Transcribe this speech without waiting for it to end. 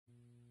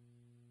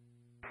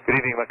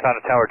Good evening,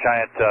 McConnell Tower,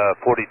 Giant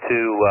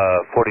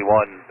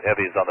 4241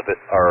 Heavy is on the GPS,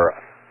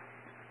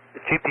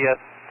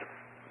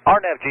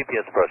 RNAV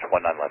GPS approach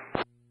 19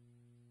 left.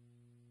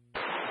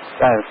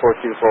 Giant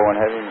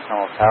 4241 Heavy,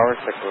 McConnell Tower,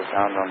 sector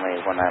down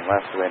runway 19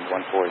 left, wind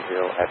 140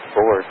 at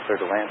 4, clear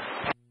to land.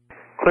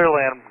 Clear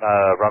land,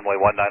 runway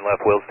 19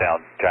 left, wheels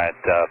down, Giant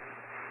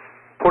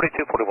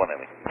 4241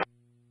 Heavy.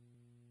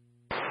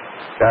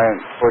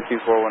 Giant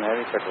 4241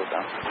 Heavy, sector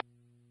down.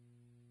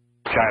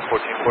 Giant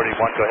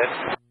 1441, go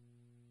ahead.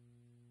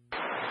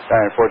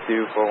 Giant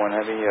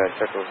 4241 Heavy,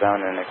 sector down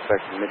and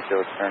expect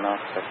midfield turn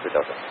off, sector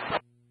Delta.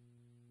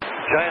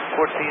 Giant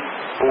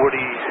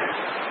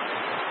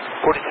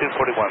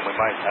 4241, we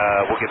might,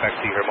 we'll get back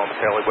to you here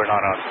momentarily, we're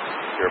not on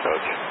your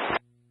approach.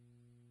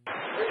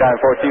 Giant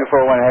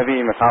 4241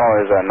 Heavy,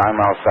 McConnell is 9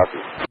 miles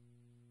southeast.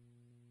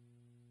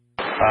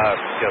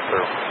 Yes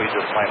sir, we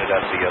just landed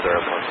at the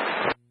other airport.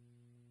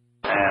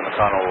 And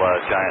McConnell,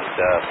 Giant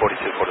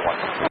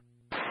 4241.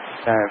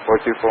 Giant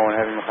 4241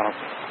 Heavy, McConnell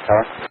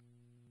Tower.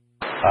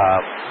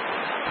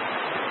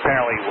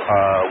 Apparently,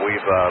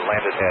 we've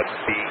landed at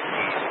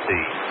BEC.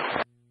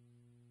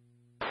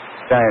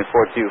 Giant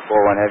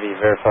 4241 Heavy,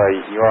 verify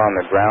you are on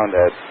the ground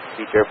at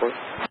Beach Airport.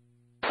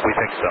 We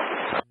think so.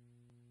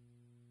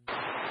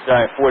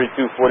 Giant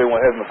 4241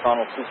 Heavy,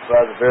 McConnell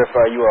supervisor,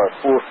 verify you are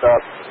full stop,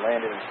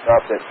 landed and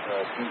stopped at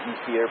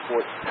BEC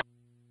Airport.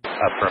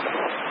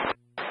 Affirmative.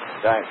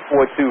 Giant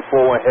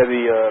 4241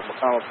 Heavy,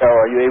 McConnell Tower,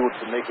 are you able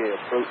to make an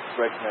approach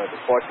correction or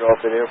departure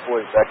off that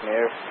airport and back in the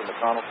air to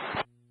McConnell?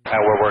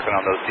 We're working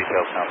on those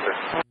details now, sir.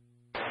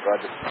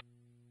 Roger.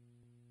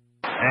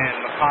 And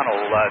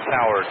McConnell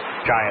Tower,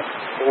 Giant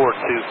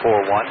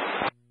 4241.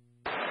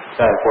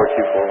 Giant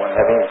 4241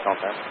 Heavy, McConnell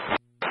Tower.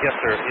 Yes,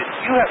 sir.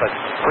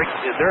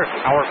 Is there a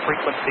tower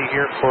frequency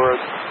here for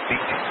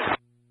beach?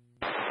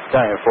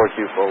 Giant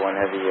 4241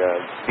 Heavy,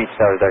 beach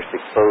tower is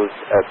actually closed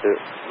at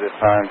this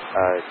time.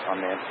 It's on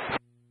the end.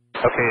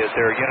 Okay, is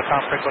there a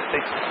Unicom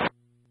frequency?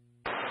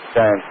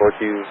 Giant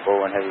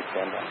 4241 Heavy,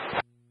 stand by.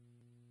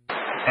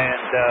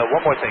 And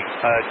one more thing,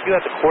 do you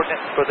have the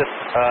coordinates for this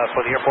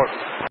for the airport?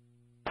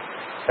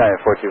 Giant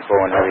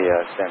 4241 Heavy,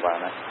 stand by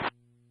on that.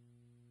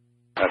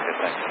 Okay,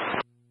 thanks.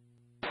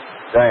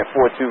 Giant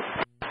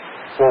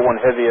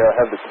 4241 Heavy,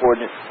 have the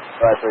coordinates.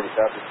 530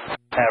 copy.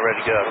 Ready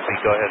to go.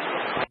 Go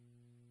ahead.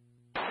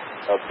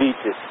 Beach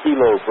is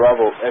Kilo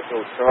Bravo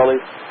Echo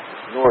Charlie,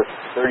 north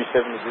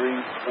 37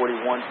 degrees,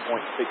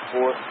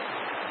 41.64.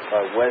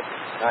 West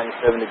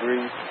 97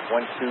 degrees,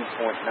 12.90.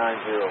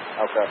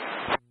 Okay.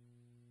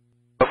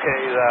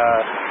 Okay,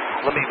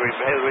 let me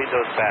read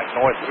those back.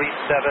 North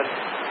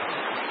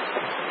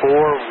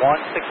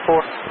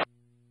 374164.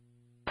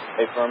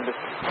 Affirmative.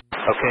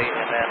 Okay,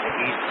 and then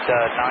east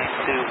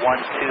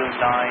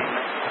 92129.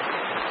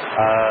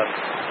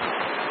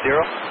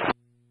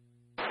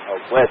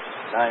 West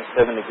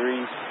 97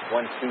 degrees,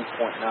 12.90.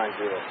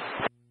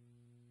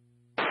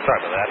 Sorry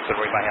about that, I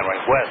couldn't read my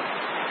handwriting. West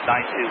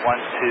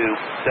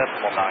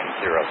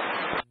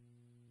 9212.90.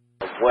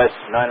 West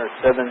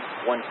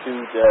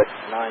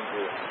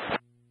 90712-90.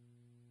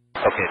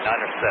 Okay,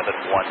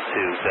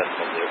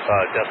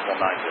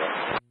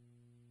 90712.90.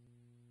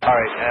 All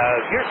right,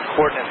 here's the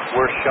coordinates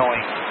we're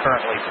showing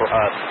currently for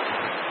us.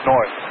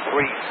 North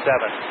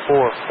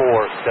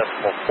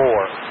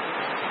 3744.4.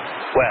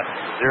 West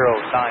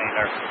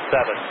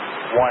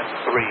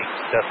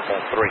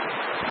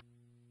 09713.3.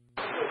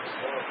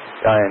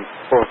 Giant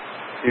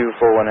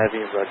 4241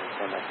 Heavy, roger,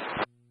 stand by.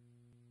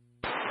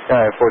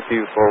 Giant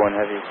 4241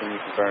 Heavy, can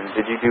you confirm,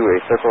 did you do a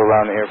circle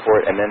around the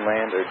airport and then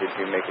land, or did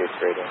you make it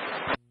straight in?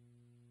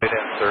 Straight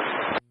in, sir.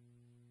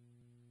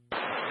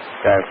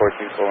 Giant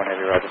 4241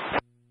 Heavy, roger.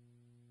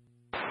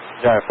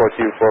 Giant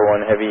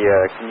 4241 Heavy,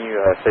 can you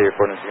say your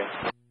coordinates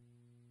again?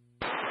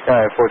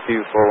 Giant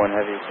 4241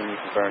 Heavy, can you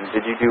confirm,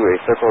 did you do a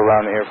circle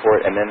around the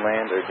airport and then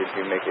land, or did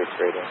you make it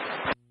straight in?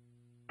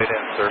 Straight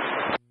in, sir.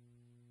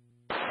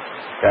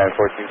 Giant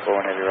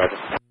 4241 Heavy, roger.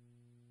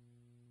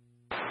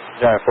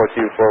 Giant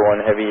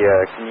 4241 Heavy,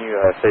 can you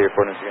say your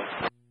coordinates again?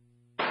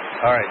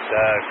 All right,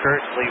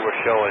 currently we're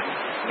showing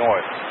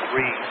north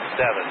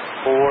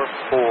 3744.4,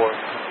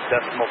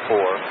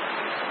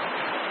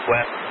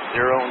 west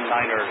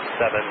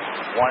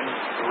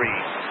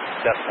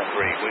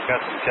 09713.3. We've got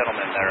some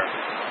gentlemen there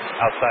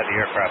outside the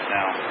aircraft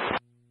now.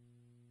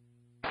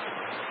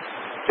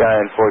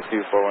 Giant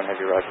 4241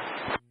 Heavy, roger.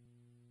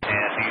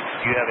 And do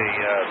you have a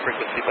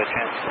frequency by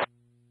chance?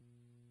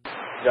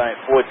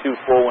 Giant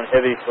 4241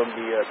 Heavy, from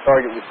the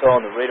target we saw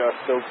on the radar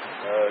scope,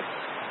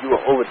 you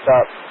were over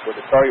top, well,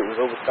 the target was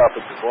over top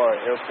of Jabara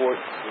Airport,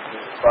 which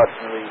is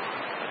approximately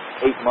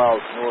 8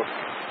 miles north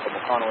of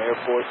McConnell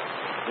Airport.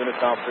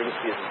 Unicom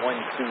frequency is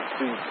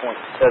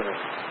 122.7.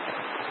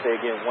 Say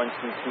again,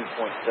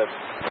 122.7.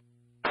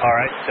 All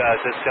right,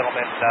 this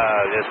gentleman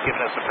has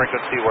given us the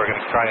frequency. We're going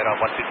to try it on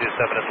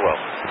 1227 as well.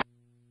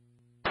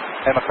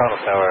 And McConnell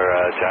Tower,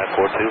 Giant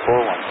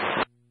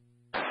 4241.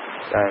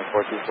 Giant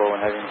 4241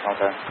 Heavy, McConnell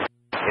Tower.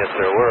 Yes,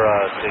 sir. We're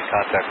in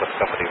contact with the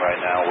company right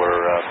now.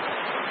 We're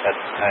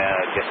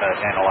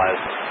getting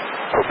analyzed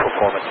for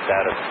performance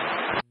status.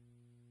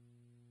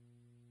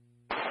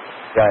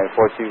 Giant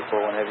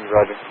 4241 Heavy,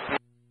 roger.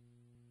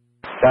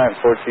 Giant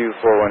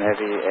 4241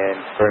 Heavy, and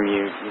confirm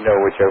you know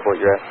which airport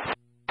you're at.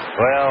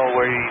 Well,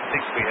 we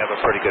think we have a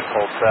pretty good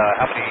pulse.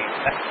 How many,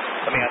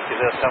 let me ask you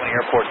this, how many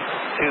airports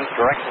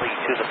directly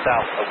to the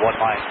south of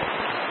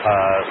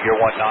 19, your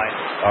 19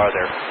 are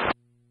there?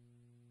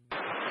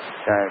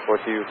 Giant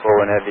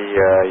 4241 Heavy,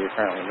 you're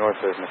currently north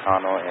of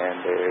McConnell,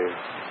 and there's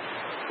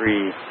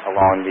 3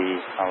 along the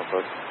McConnell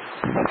coast.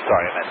 I'm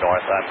sorry, I meant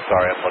north. I'm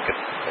sorry, I'm looking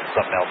at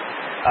something else.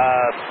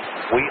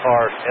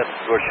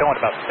 We're showing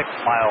about 6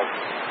 miles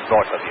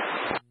north of you.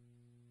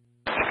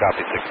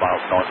 Copy, 6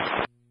 miles north.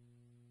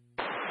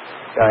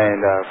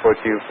 Giant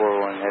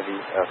 4241 Heavy,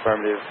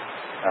 affirmative.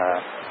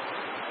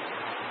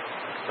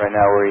 Right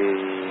now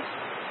we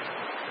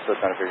still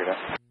trying to figure it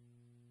out.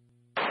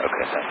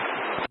 Okay, thanks.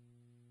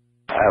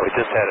 We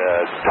just had a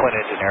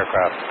twin-engine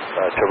aircraft,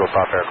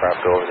 turboprop aircraft,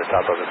 go over the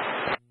top of it.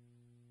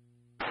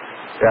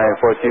 Giant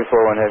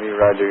 4241 Heavy,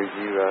 roger. It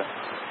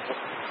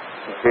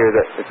appears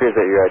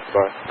that you're at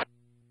Jabara.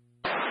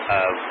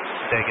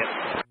 Say again.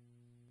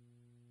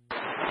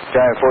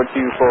 Giant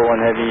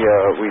 4241 Heavy,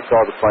 we saw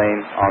the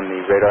plane on the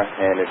radar,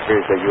 and it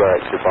appears that you are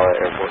at Jabara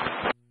Airport.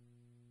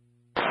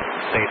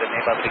 Say the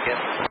name of it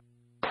again.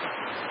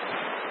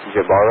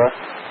 Jabara?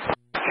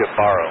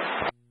 Jabara.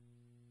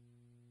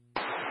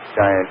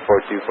 Giant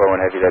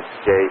 4241 Heavy, that's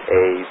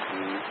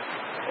J-A-B-A-R-R-A.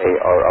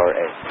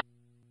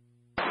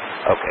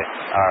 Okay,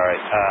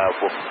 alright,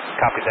 we'll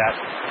copy that.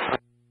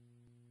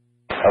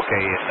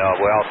 Okay, and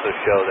we also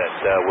show that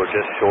we're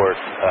just short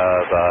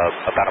of,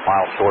 about a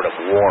mile short of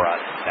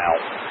Warren now.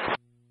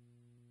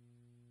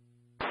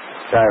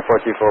 Giant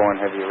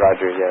 4241 Heavy,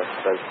 roger, yes,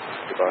 that's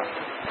Jabara.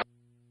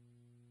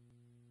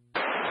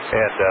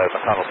 And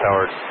McConnell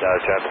Tower,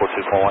 Giant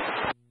 4241.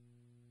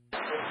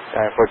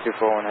 Giant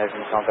 4241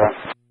 Heavy, contact.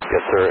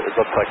 Yes, sir, it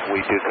looks like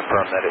we do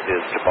confirm that it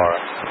is Jabara.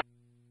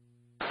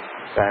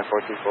 Giant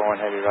 4241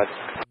 Heavy, roger.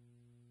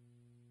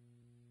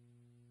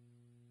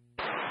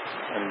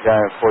 And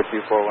Giant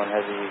 4241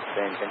 Heavy,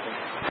 same intention?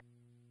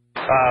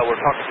 We're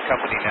talking to the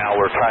company now.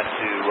 We're trying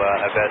to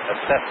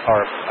assess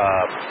our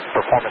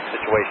performance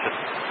situation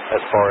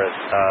as far as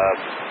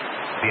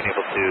being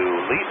able to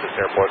leave this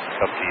airport and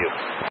come to you.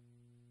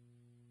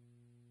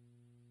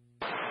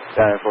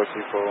 Giant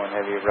 4241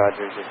 Heavy,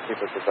 roger. Just keep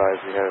us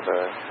advised we have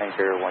a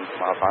anchor 1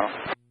 mile final.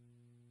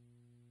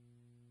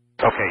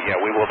 Okay, yeah,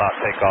 we will not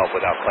take off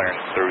without clearing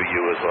through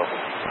you as well.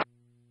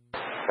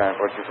 Giant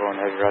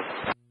 4241 Heavy, roger.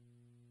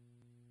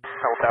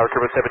 McConnell Tower,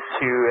 Turbo 72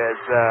 is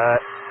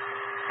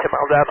 10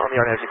 miles out on the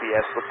RNAV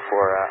GPS, looking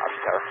for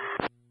option tower.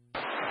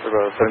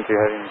 Turbo 72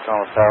 Heavy,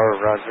 McConnell Tower,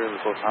 roger.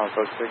 Report final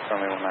code 6,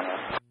 runway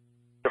 199.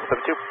 Turbo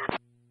 72.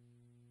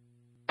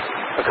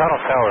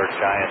 McConnell Tower,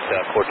 Giant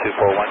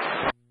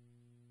 4241.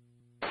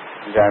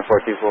 Giant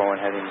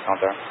 4241 Heavy,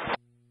 McConnell Tower.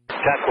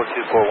 Giant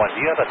 4241, do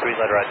you have a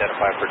 3-letter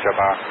identifier for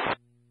Jabara?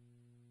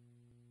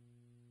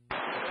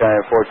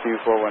 Giant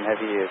 4241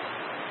 Heavy is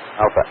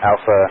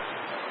Alpha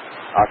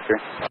Oscar.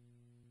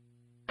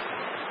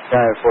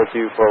 Giant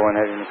 4241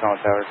 Heavy,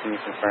 McConnell Tower, can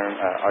you confirm,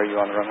 are you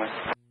on the runway?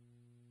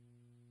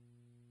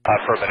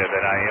 Affirmative,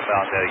 and I am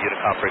on the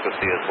Unicom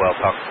frequency as well,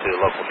 talking to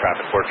local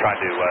traffic. We're trying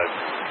to,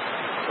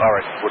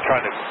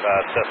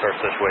 assess our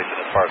situation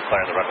as far as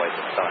clearing the runways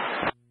at this time.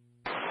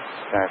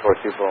 Giant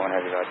 4241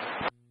 Heavy, roger.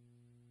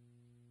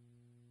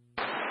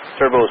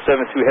 Turbo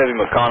 72 Heavy,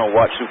 McConnell,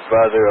 watch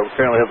supervisor. We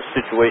currently have a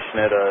situation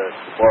at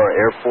Jabara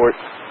Airport.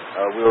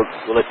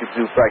 We'll let you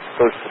do practice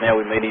coach for now.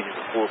 We may need you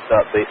to full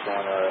stop based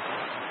on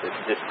the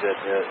conditions at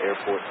the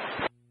airport.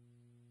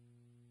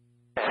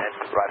 And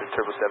Rider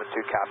Turbo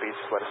 72 copies,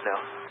 let us know.